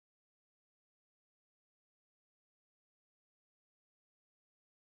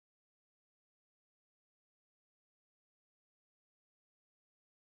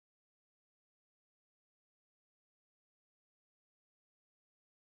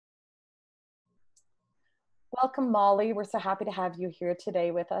Welcome, Molly. We're so happy to have you here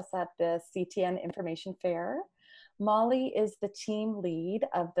today with us at the CTN Information Fair. Molly is the team lead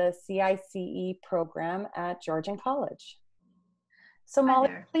of the CICE program at Georgian College. So, Hi Molly,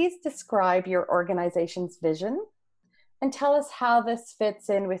 there. please describe your organization's vision and tell us how this fits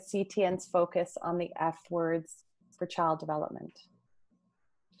in with CTN's focus on the F words for child development.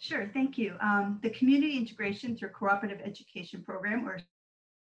 Sure, thank you. The Community Integration through Cooperative Education program, or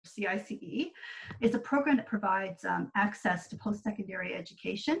CICE, is a program that provides access to post-secondary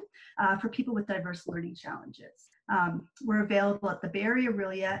education for people with diverse learning challenges. We're available at the Barrie,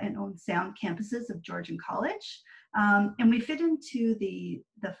 Orillia, and Owen Sound campuses of Georgian College. And we fit into the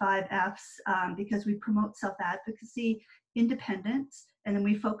 5Fs because we promote self-advocacy, independence, and then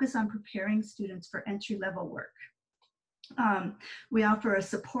we focus on preparing students for entry-level work. We offer a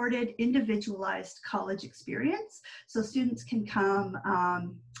supported, individualized college experience. So students can come,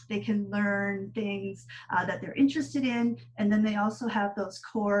 they can learn things that they're interested in, and then they also have those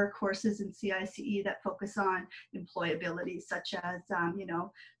core courses in CICE that focus on employability, such as,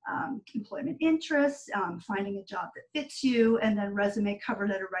 employment interests, finding a job that fits you, and then resume, cover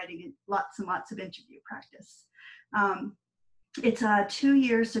letter writing, and lots of interview practice. It's a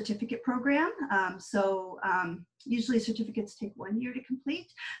 2-year certificate program, usually certificates take 1 year to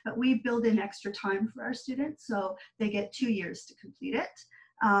complete, but we build in extra time for our students, so they get 2 years to complete it.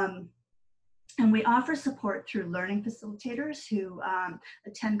 And we offer support through learning facilitators who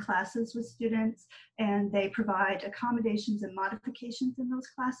attend classes with students, and they provide accommodations and modifications in those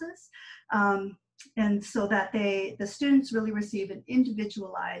classes. And so that the students really receive an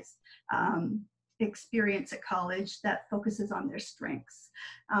individualized experience at college that focuses on their strengths.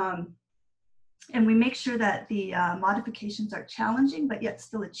 And we make sure that the modifications are challenging, but yet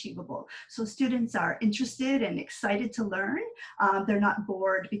still achievable. So students are interested and excited to learn. They're not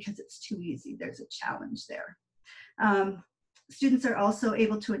bored because it's too easy. There's a challenge there. Students are also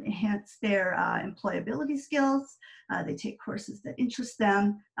able to enhance their employability skills. They take courses that interest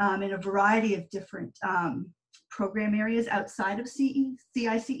them in a variety of different program areas outside of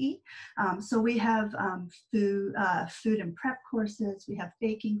CICE. So we have food and prep courses, we have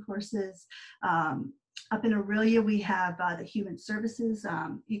baking courses. Up in Orillia, we have the human services.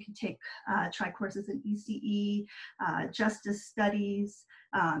 You can try courses in ECE, justice studies,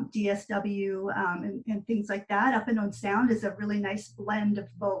 DSW, and things like that. Up in Owen Sound is a really nice blend of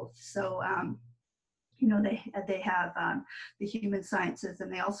both. So they have the human sciences,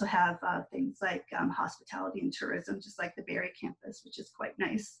 and they also have things like hospitality and tourism, just like the Barrie campus, which is quite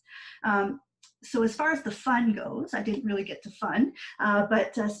nice. So as far as the fun goes, I didn't really get to fun,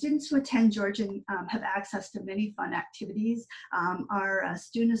 but students who attend Georgian have access to many fun activities. Our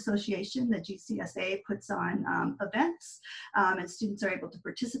student association, the GCSA, puts on events, and students are able to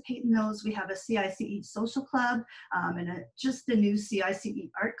participate in those. We have a CICE social club and just the new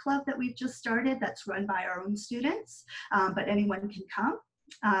CICE art club that we've just started that's run by our own students, but anyone can come.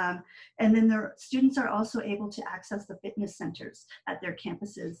 And then the students are also able to access the fitness centers at their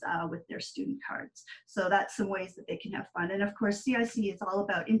campuses with their student cards. So that's some ways that they can have fun. And of course, CICE is all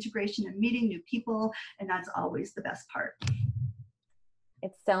about integration and meeting new people, and that's always the best part.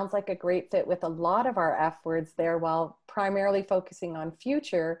 It sounds like a great fit with a lot of our F words there, while primarily focusing on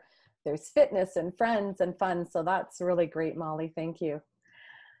future. There's fitness and friends and fun. So that's really great, Molly. Thank you.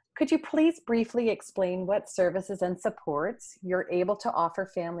 Could you please briefly explain what services and supports you're able to offer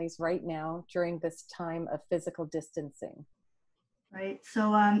families right now during this time of physical distancing? Right,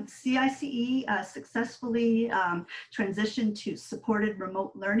 so CICE successfully transitioned to supported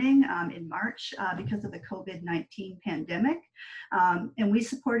remote learning in March because of the COVID-19 pandemic. And we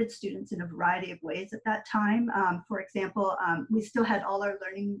supported students in a variety of ways at that time. For example, we still had all our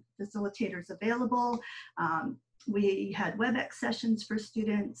learning facilitators available. We had WebEx sessions for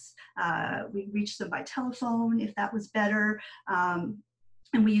students. We reached them by telephone if that was better.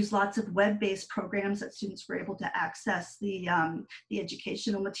 And we used lots of web-based programs that students were able to access the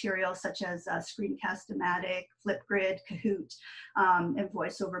educational material, such as Screencast-O-Matic, Flipgrid, Kahoot, and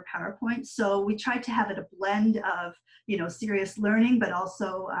VoiceOver PowerPoint. So we tried to have it a blend of, serious learning, but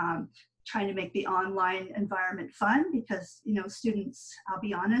also trying to make the online environment fun because, students, I'll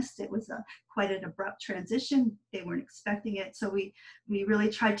be honest, it was quite an abrupt transition. They weren't expecting it. So we really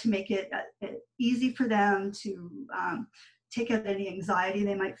tried to make it easy for them to take out any anxiety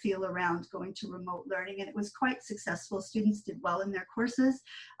they might feel around going to remote learning. And it was quite successful. Students did well in their courses.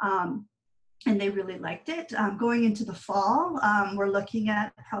 and they really liked it. Going into the fall, we're looking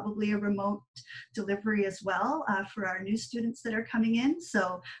at probably a remote delivery as well for our new students that are coming in.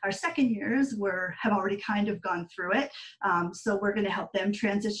 So our second years have already kind of gone through it. So we're going to help them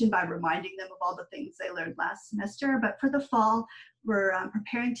transition by reminding them of all the things they learned last semester. But for the fall, we're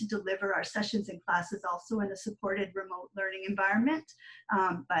preparing to deliver our sessions and classes also in a supported remote learning environment,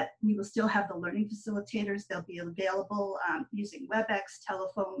 but we will still have the learning facilitators. They'll be available using WebEx,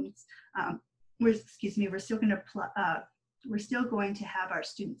 telephones. We're still going to have our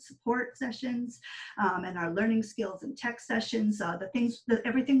student support sessions and our learning skills and tech sessions.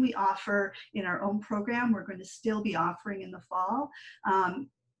 Everything we offer in our own program, we're going to still be offering in the fall.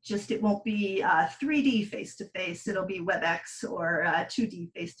 Just it won't be 3D face-to-face, it'll be WebEx or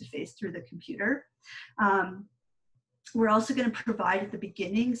 2D face-to-face through the computer. We're also going to provide at the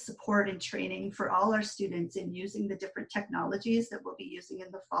beginning support and training for all our students in using the different technologies that we'll be using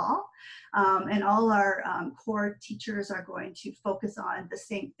in the fall. And all our core teachers are going to focus on the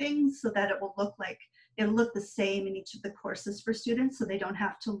same things so that it'll look the same in each of the courses for students, so they don't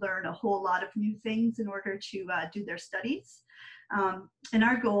have to learn a whole lot of new things in order to do their studies. And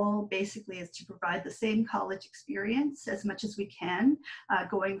our goal basically is to provide the same college experience as much as we can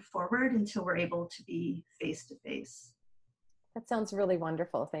going forward until we're able to be face-to-face. That sounds really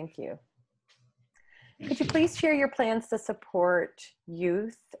wonderful. Thank you. Could you please share your plans to support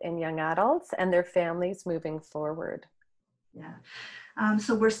youth and young adults and their families moving forward? Yeah.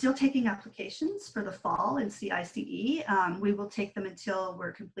 So we're still taking applications for the fall in CICE. We will take them until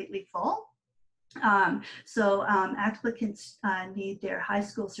we're completely full. Applicants need their high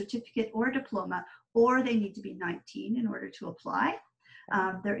school certificate or diploma, or they need to be 19 in order to apply.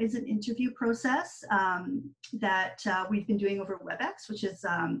 There is an interview process that we've been doing over WebEx, which is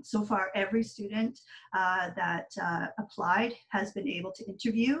so far every student that applied has been able to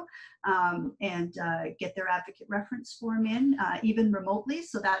interview and get their advocate reference form in, even remotely.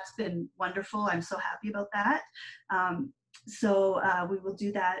 So that's been wonderful. I'm so happy about that. We will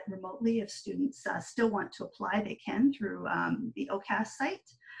do that remotely. If students still want to apply, they can through the OCAS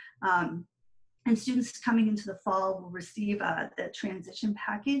site. And students coming into the fall will receive the transition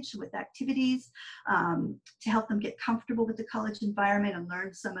package with activities to help them get comfortable with the college environment and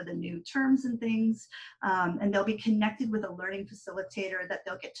learn some of the new terms and things. And they'll be connected with a learning facilitator that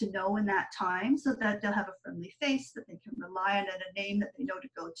they'll get to know in that time, so that they'll have a friendly face that they can rely on and a name that they know to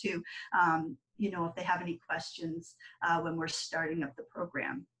go to, if they have any questions when we're starting up the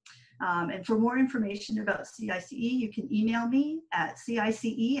program. And for more information about CICE, you can email me at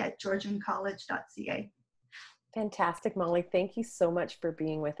cice@georgiancollege.ca. Fantastic, Molly. Thank you so much for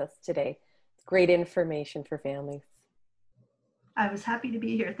being with us today. It's great information for families. I was happy to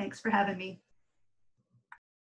be here. Thanks for having me.